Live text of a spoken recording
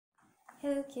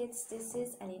Hello kids, this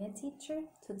is Aleyna Teacher.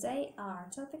 Today our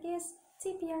topic is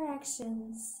TPR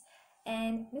actions,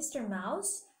 and Mr.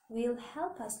 Mouse will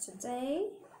help us today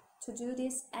to do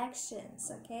these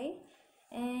actions, okay?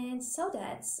 And so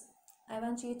that I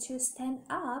want you to stand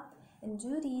up and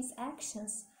do these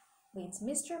actions with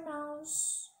Mr.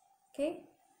 Mouse, okay?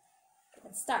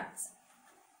 Let's start.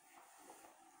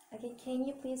 Okay, can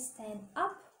you please stand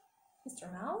up,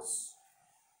 Mr. Mouse?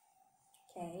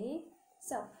 Okay,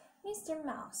 so Mr.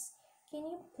 Mouse, can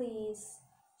you please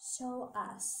show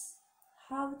us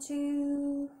how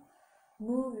to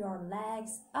move your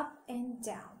legs up and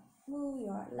down? Move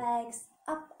your legs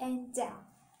up and down.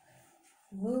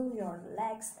 Move your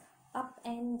legs up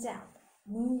and down.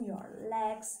 Move your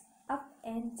legs up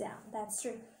and down. That's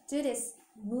true. Do this.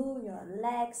 Move your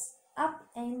legs up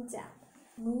and down.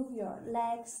 Move your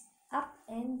legs up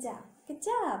and down. Good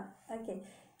job. Okay.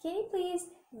 Can you please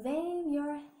wave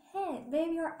your hand,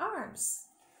 wave your arms?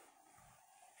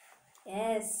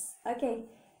 Yes. Okay.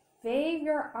 Wave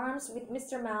your arms with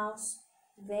Mr. Mouse.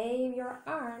 Wave your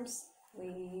arms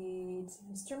with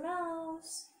Mr.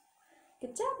 Mouse.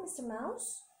 Good job, Mr.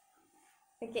 Mouse.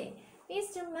 Okay,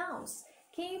 Mr. Mouse,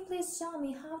 can you please show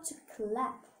me how to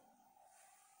clap?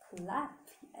 Clap,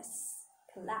 yes,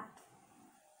 clap.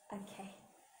 Okay.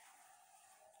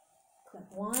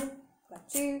 Clap 1, clap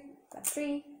 2, clap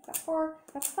 3, clap 4,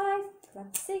 clap 5,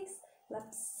 clap 6,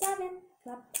 clap 7,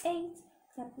 clap 8,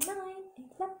 clap 9, and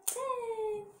clap 10.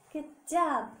 Good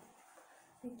job.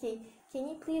 Okay, can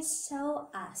you please show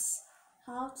us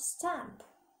how to stamp?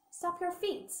 Stomp your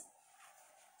feet.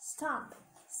 Stomp,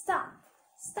 stomp,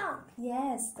 stomp.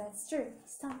 Yes, that's true.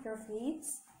 Stomp your feet.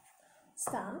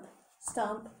 Stomp,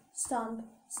 stomp, stomp,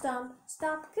 stomp,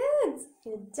 stomp. Good.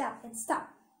 Good job. And stop.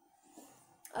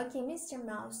 Okay, Mr.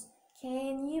 Mouse,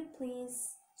 can you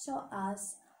please show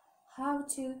us how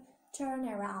to turn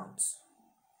around?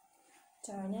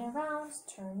 Turn around,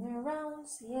 turn around.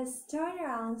 Yes, turn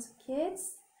around,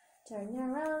 kids. Turn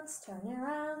around, turn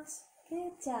around.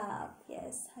 Good job.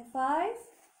 Yes, high five.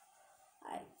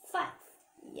 High five.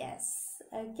 Yes.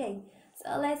 Okay,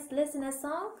 so let's listen a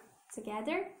song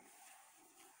together.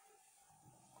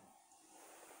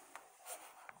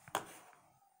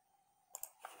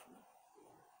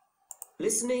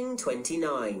 Listening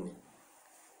 29.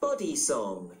 Body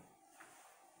song.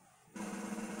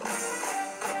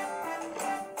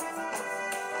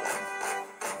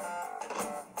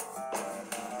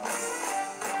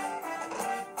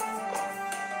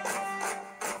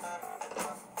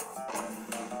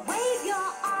 Wave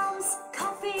your arms,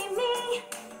 copy me.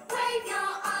 Wave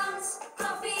your arms,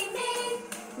 copy me.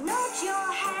 Nod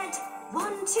your head,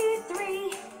 1, 2,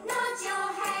 3. Nod your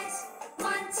head,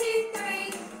 1, 2,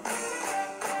 3.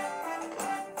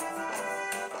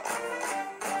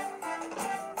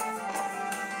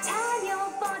 Turn your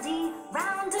body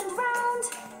round and round.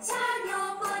 Turn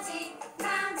your body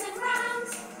round and round.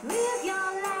 Move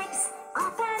your legs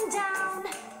up and down.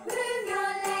 Move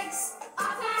your legs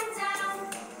up and down.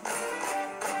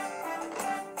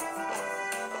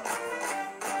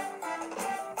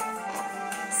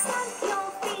 Stamp your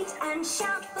feet and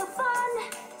shout for fun.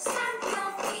 Stamp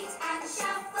your feet and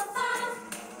shout for fun.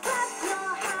 Clap your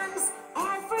hands,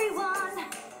 everyone.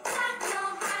 Clap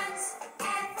your hands,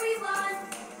 everyone.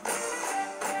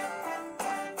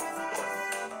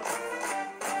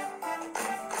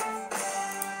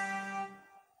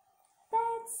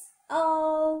 That's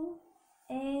all.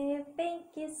 And thank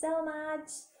you so much.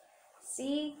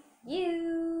 See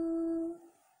you.